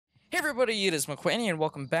Hey everybody, it is Maquany and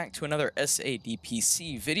welcome back to another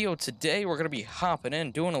SADPC video. Today we're going to be hopping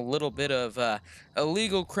in, doing a little bit of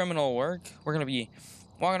illegal criminal work. We're going to be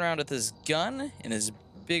walking around with this gun in his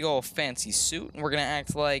big old fancy suit, and we're going to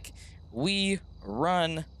act like we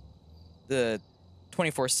run the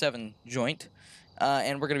 24/7 joint.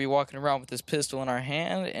 And we're going to be walking around with this pistol in our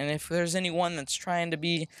hand, and if there's anyone that's trying to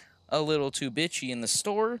be a little too bitchy in the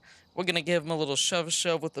store, we're going to give them a little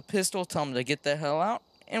shove with the pistol, tell them to get the hell out.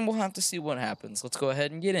 And we'll have to see what happens. Let's go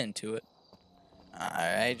ahead and get into it.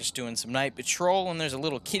 Alright, just doing some night patrol, and there's a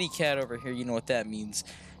little kitty cat over here. You know what that means.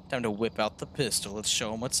 Time to whip out the pistol. Let's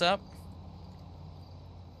show him what's up.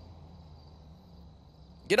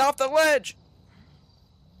 Get off the ledge!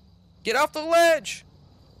 Get off the ledge!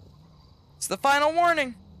 It's the final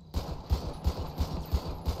warning!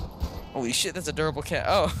 Holy shit, that's a durable cat.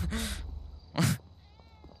 Oh.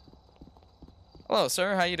 Hello,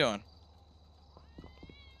 sir. How you doing?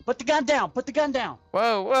 Put the gun down! Put the gun down!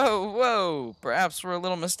 Whoa, whoa, whoa! Perhaps we're a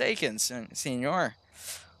little mistaken, senor.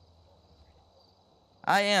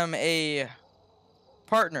 I am a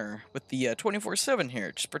partner with the 24/7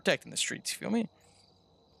 here, just protecting the streets, you feel me?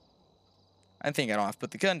 I think I don't have to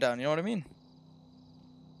put the gun down, you know what I mean?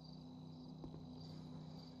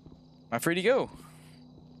 Am I free to go?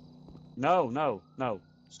 No, no, no.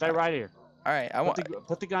 Stay right here. Alright,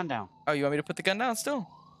 Put the gun down. Oh, you want me to put the gun down still?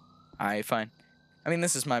 Alright, fine. I mean,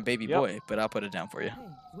 this is my baby boy, but I'll put it down for you. Hey,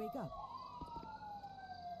 wake up.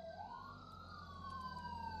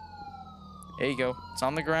 There you go. It's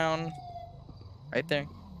on the ground. Right there.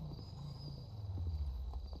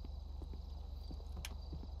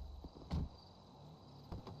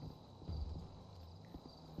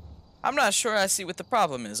 I'm not sure I see what the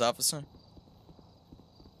problem is, officer.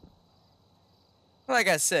 Like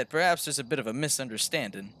I said, perhaps there's a bit of a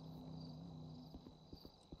misunderstanding.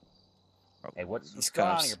 Hey, what's These going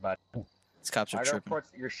on cops. here, bud? These cops are I got tripping.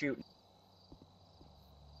 reports that you're shooting.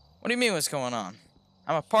 What do you mean what's going on?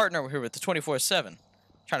 I'm a partner here with the 24/7.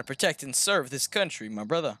 Trying to protect and serve this country, my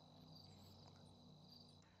brother.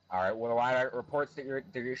 All right. Well, I got reports that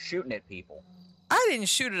you're shooting at people. I didn't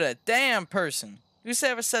shoot at a damn person. Who's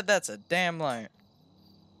ever said that's a damn liar?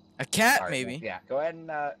 A cat, All right, maybe. Well, yeah. Go ahead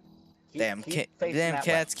and keep facing damn that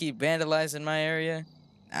cats keep vandalizing my area.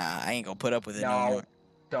 Nah, I ain't gonna put up with it no more. No,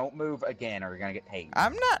 don't move again, or you're gonna get tased.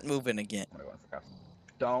 I'm not moving again.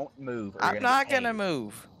 Don't move. Or I'm you're not gonna gonna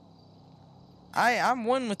move. I'm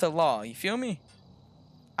one with the law. You feel me?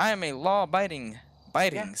 I am a law-abiding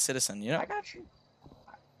citizen. You know. I got you.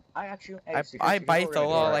 I got you. Hey, I security, bite we're the gonna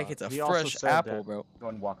do law our, like it's a he also fresh said apple, that- bro. Go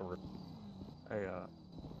and walk over. Hey, All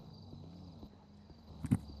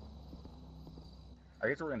right,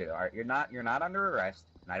 here's what we're gonna do. All right, you're not under arrest,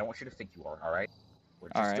 and I don't want you to think you are. All right. We're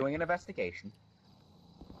just Alright. doing an investigation.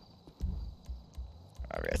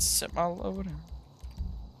 Alright, set my load.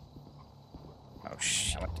 Oh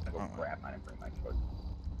shit. I'm gonna go grab mine and bring mine to it.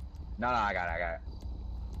 No, I got it.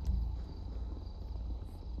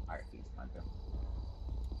 Alright, he's fine too.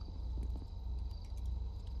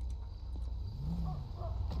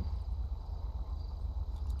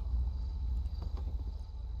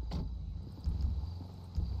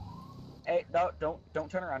 Hey, no, don't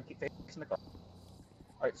turn around. Keep facing the car.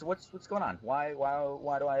 Alright, so what's going on? Why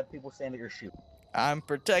do I have people saying that you're shooting? I'm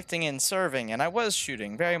protecting and serving, and I was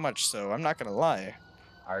shooting, very much so. I'm not gonna lie.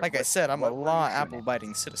 All right, Like I said, I'm a what were you law shooting at?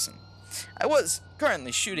 apple-biting citizen. I was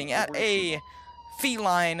currently shooting at What were you a shooting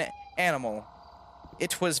feline animal.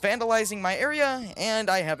 It was vandalizing my area, and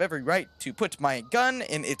I have every right to put my gun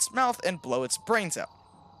in its mouth and blow its brains out.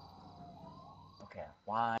 Okay,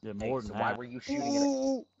 why? Yeah, more so than why that. were you shooting at it?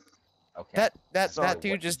 Ooh, Okay. Sorry, that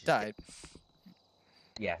dude what just did you say? died,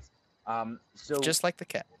 Yes. So just like the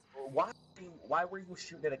cat. why were you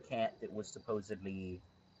shooting at a cat that was supposedly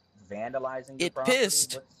vandalizing your It property?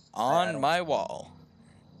 pissed I on don't- my wall.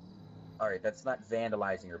 All right, that's not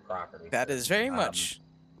vandalizing your property. That is very much.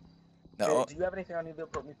 No. Do you have anything on you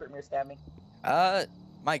that put me to stab me?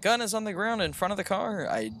 My gun is on the ground in front of the car.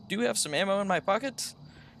 I do have some ammo in my pocket,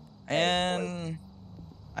 and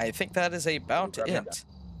I think that is about Grab your it.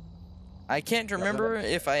 I can't Grab your remember gun.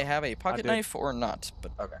 if I have a pocket did. knife or not,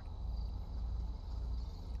 but Okay.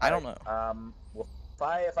 I don't know. Well,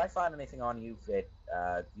 if I find anything on you that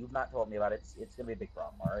you've not told me about, it's gonna be a big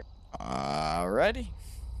problem. All right. Alrighty.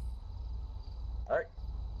 All right.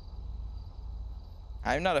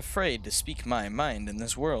 I'm not afraid to speak my mind in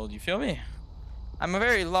this world, you feel me? I'm a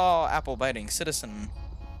very law apple-biting citizen.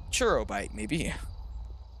 Churro bite, maybe.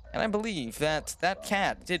 And I believe that that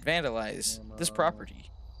cat did vandalize this property.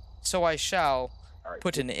 So I shall All right.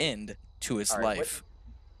 put an end to its All right, life.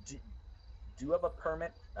 Do you have a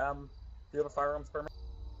permit? Do you have a firearms permit?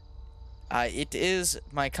 It is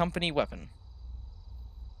my company weapon.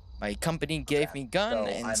 My company gave me gun so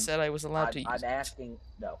and said I was allowed to use I'm it. asking.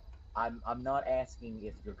 No, I'm not asking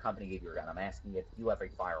if your company gave you a gun. I'm asking if you have a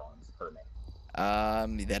firearms permit.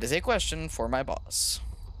 That is a question for my boss.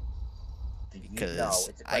 Do you? No, Because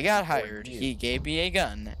it's a I question got for hired, you. he gave me a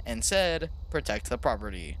gun and said, protect the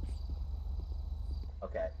property.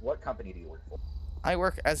 Okay. What company do you work for? I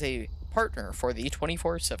work as a partner for the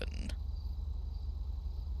 24/7.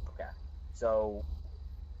 Okay. So,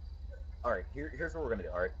 all right. Here's what we're gonna do.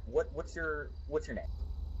 All right. What's your name?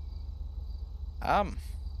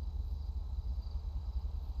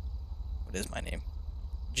 What is my name?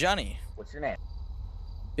 Johnny What's your name?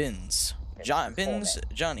 Bins. Okay, John what's your full Bins name?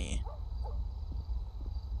 Johnny.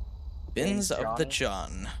 Bins of the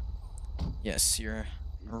John. Yes, you're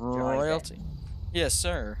royalty. Bins. Yes,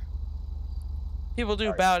 sir. People do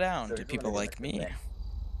Alright, bow down so to here's what people we're gonna like do, me. Mr. Bins.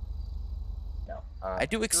 No. I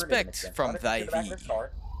do here's what we're gonna do, expect Mr. Bins. from I'm gonna thy set you in the back of thee. this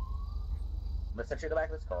car. I'm gonna set you in the back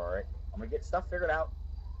of this car. All right. I'm gonna get stuff figured out.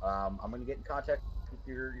 I'm gonna get in contact with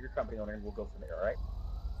your company owner, and we'll go from there. All right.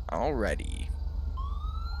 Alrighty.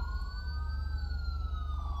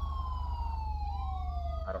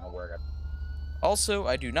 I don't know where I got. Also,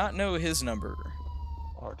 I do not know his number.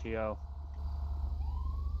 RTO.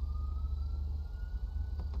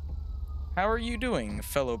 How are you doing,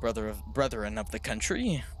 fellow brethren of the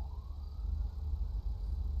country?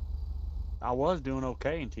 I was doing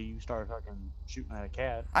okay until you started fucking shooting at a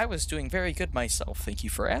cat. I was doing very good myself, thank you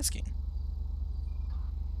for asking.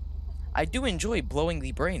 I do enjoy blowing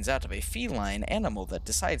the brains out of a feline animal that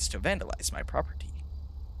decides to vandalize my property.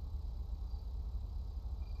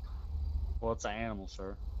 Well, it's an animal,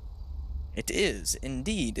 sir. It is,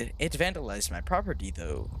 indeed. It vandalized my property,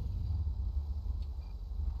 though.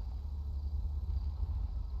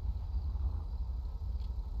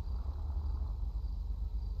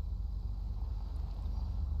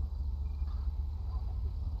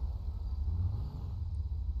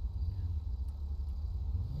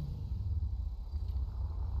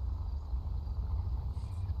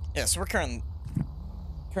 Yes, we're currently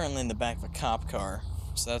in the back of a cop car,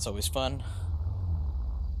 so that's always fun.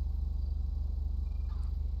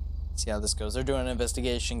 See how this goes. They're doing an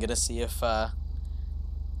investigation, gonna see if my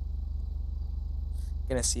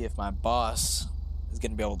boss is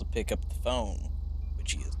gonna be able to pick up the phone,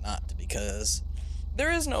 which he is not, because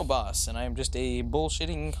there is no boss, and I am just a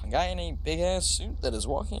bullshitting guy in a big-ass suit that is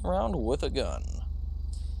walking around with a gun.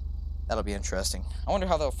 That'll be interesting. I wonder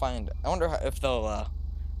how they'll if they'll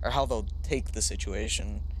or how they'll take the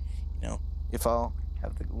situation. You know, if I'll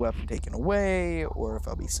have the weapon taken away, or if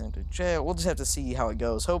I'll be sent to jail. We'll just have to see how it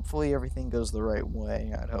goes. Hopefully everything goes the right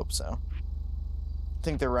way. I'd hope so. I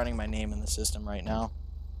think they're running my name in the system right now.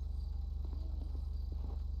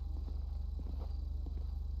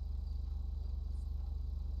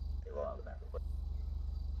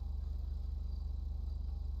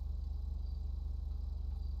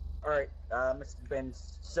 All right, Mr.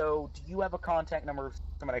 Benz. So, do you have a contact number of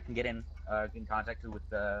somebody I can get in contact with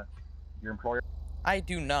your employer? I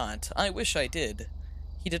do not. I wish I did.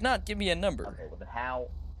 He did not give me a number. Okay. Well, then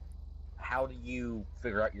how do you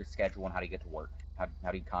figure out your schedule and how do you get to work?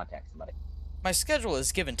 How do you contact somebody? My schedule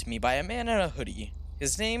is given to me by a man in a hoodie.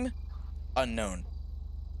 His name? Unknown.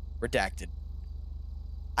 Redacted.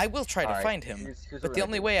 I will try to find him, here's but the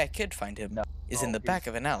only way I could find him is in the back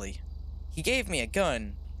of an alley. He gave me a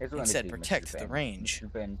gun and said protect the range.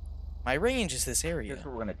 My range is this area. Here's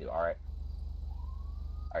what we're gonna do. All right.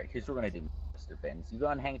 Here's what we're gonna do, Mr. Benz. You go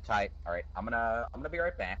and hang tight. All right. I'm gonna be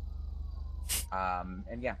right back.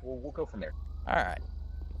 And yeah, we'll go from there. All right.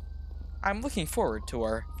 I'm looking forward to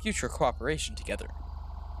our future cooperation together.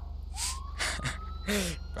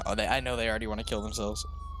 Bro, I know they already want to kill themselves.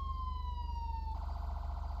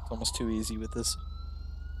 It's almost too easy with this.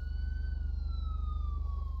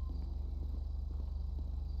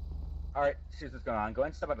 All right, here's what's going on. Go ahead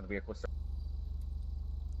and step out of the vehicle, sir.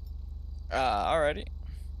 Alrighty.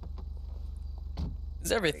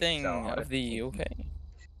 Is everything So, of the okay?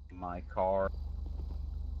 My car.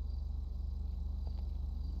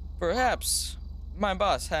 Perhaps my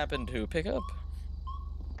boss happened to pick up.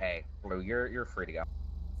 Hey, Blue, you're free to go.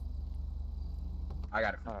 I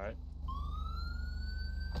got it. All right.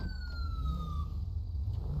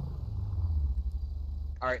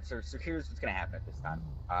 All right, sir. So here's what's gonna happen at this time.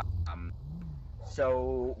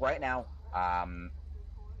 So right now,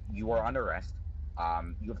 you are under arrest.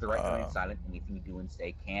 You have the right to remain silent. Anything you do and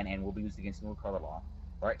say can and will be used against you in court of law.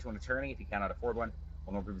 Right to an attorney if you cannot afford one.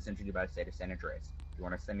 Will not be sent to you by the state of San Andreas. If you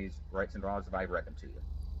want to send these rights and laws, I read them to you.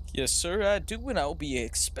 Yes, sir, I do, and I'll be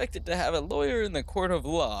expected to have a lawyer in the court of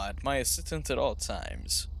law at my assistance at all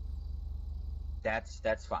times.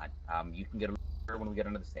 That's fine. You can get a letter when we get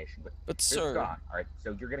into the station. But But here's what's sir, going on. All right,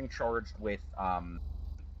 so you're getting charged with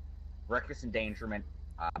reckless endangerment,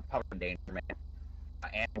 public endangerment,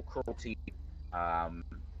 animal cruelty,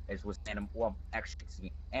 as was animal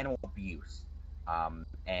abuse,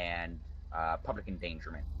 and public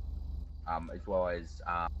endangerment, as well as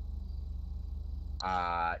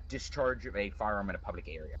discharge of a firearm in a public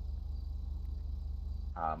area.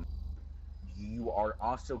 You are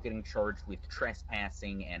also getting charged with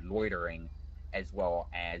trespassing and loitering, as well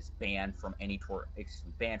as banned from any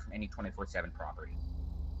 24/7 property.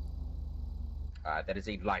 That is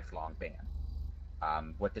a lifelong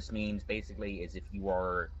ban. What this means basically is if you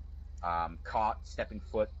are caught stepping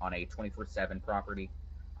foot on a 24/7 property,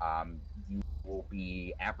 you will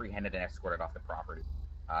be apprehended and escorted off the property,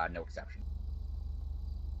 no exception,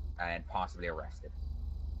 and possibly arrested.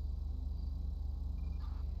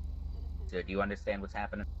 So, do you understand what's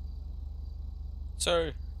happening?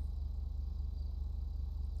 sir,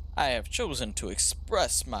 I have chosen to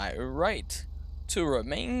express my right to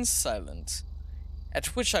remain silent,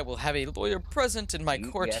 at which I will have a lawyer present in my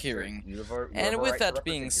court Yes, sir. hearing. You have a And with right to that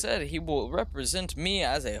being represent said, he will represent me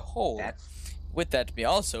as a whole. That's With that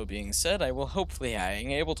also being said, I will hopefully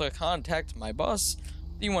be able to contact my boss,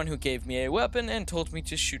 the one who gave me a weapon and told me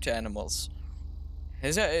to shoot animals.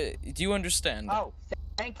 Is that, do you understand? Oh,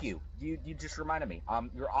 thank you. You just reminded me.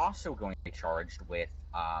 You're also going to be charged with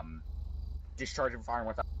discharge of a firearm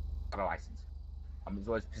without a license, as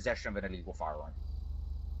well as possession of an illegal firearm.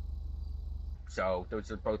 So those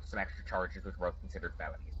are both some extra charges, which are both considered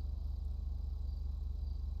felonies.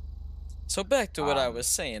 So back to what I was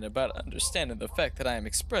saying about understanding the fact that I am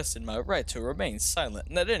expressing my right to remain silent,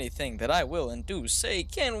 and that anything that I will and do say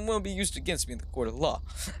can and will be used against me in the court of law.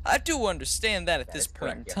 I do understand that at this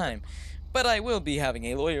point in time, but I will be having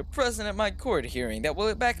a lawyer present at my court hearing that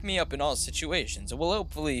will back me up in all situations, and will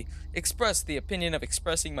hopefully express the opinion of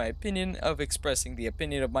expressing my opinion of expressing the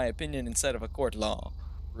opinion of my opinion inside of a court law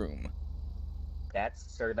room.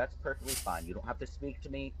 Sir, that's perfectly fine. You don't have to speak to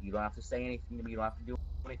me. You don't have to say anything to me. You don't have to do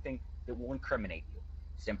anything that will incriminate you.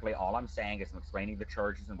 Simply, all I'm saying is I'm explaining the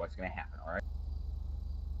charges and what's going to happen, all right?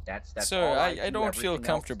 That's Sir, all I don't feel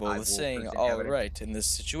comfortable with with saying all right in this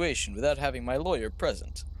situation without having my lawyer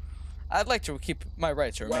present. I'd like to keep my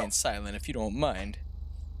right to remain silent if you don't mind.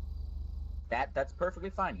 That's perfectly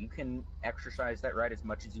fine. You can exercise that right as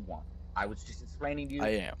much as you want. I was just explaining to you I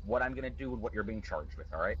am. what I'm going to do and what you're being charged with,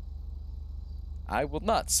 all right? I will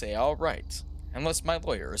not say all right unless my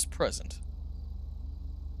lawyer is present.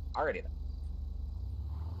 Alrighty then.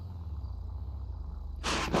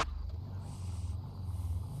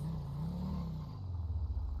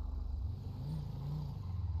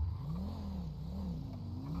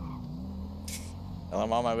 Well,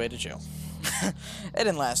 I'm on my way to jail. It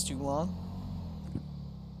didn't last too long.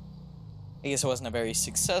 I guess it wasn't a very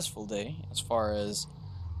successful day as far as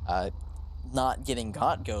not getting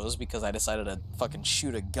caught goes, because I decided to fucking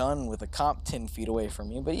shoot a gun with a cop 10 feet away from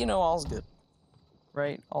me. But you know, all's good.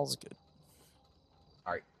 Right? All's good.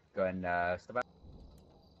 Alright, go ahead and step out.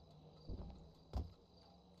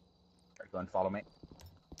 Alright, go ahead and follow me.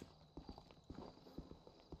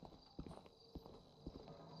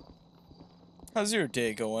 How's your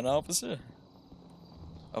day going, officer?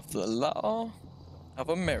 Of the law of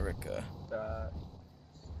America.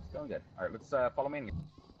 It's going good. Alright, let's follow me in.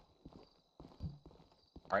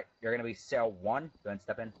 Alright, you're gonna be cell 1. Go ahead and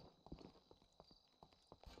step in.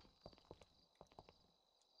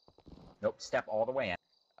 Nope, step all the way in.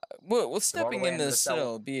 Will stepping in into this the cell.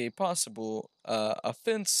 cell be a possible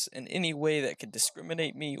offense in any way that could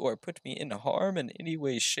discriminate me or put me in harm in any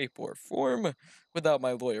way, shape, or form without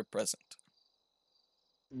my lawyer present?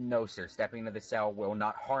 No, sir. Stepping into the cell will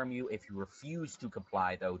not harm you. If you refuse to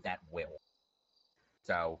comply, though, that will.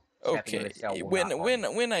 So, stepping into Okay, the cell will not harm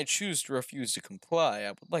you. when I choose to refuse to comply, I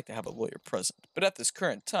would like to have a lawyer present. But at this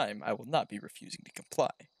current time, I will not be refusing to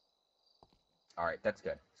comply. Alright, that's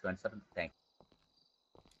good. Let's go ahead and step in. Thank you.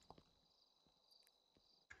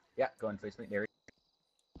 Yeah, go ahead and face me. There we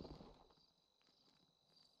go.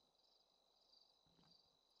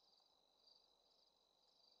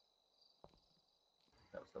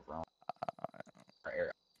 That was the wrong.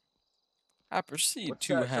 Area. I proceed What's,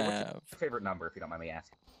 to what's have... your favorite number, if you don't mind me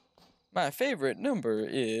asking? My favorite number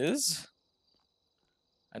is...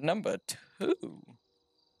 a number 2.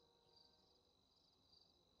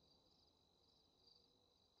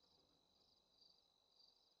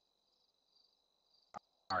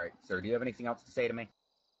 Alright, sir, do you have anything else to say to me?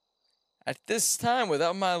 At this time,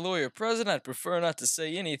 without my lawyer present, I'd prefer not to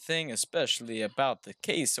say anything, especially about the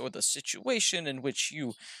case or the situation in which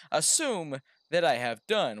you assume that I have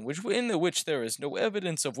done, which there is no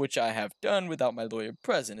evidence of which I have done without my lawyer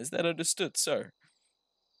present. Is that understood, sir?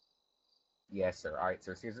 Yes, sir. All right,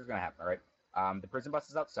 sir. So here's what's gonna happen. All right. The prison bus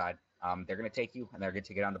is outside. They're gonna take you, and they're gonna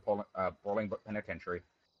take you down to Bolingbrook Penitentiary.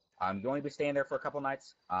 You'll only be staying there for a couple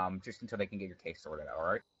nights, just until they can get your case sorted out. All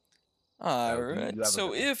right. Alright, you have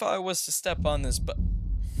so a- if I was to step on this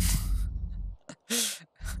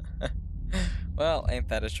well, ain't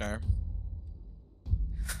that a charm?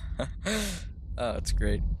 Oh, it's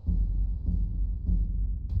great.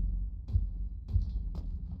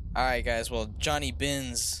 Alright, guys, well, Johnny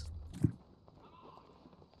Bins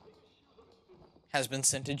has been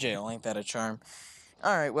sent to jail. Ain't that a charm?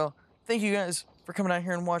 Alright, well, thank you guys for coming out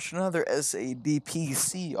here and watching another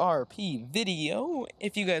SADPCRP video.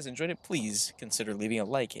 If you guys enjoyed it, please consider leaving a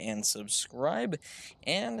like and subscribe.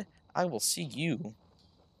 And I will see you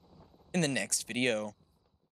in the next video.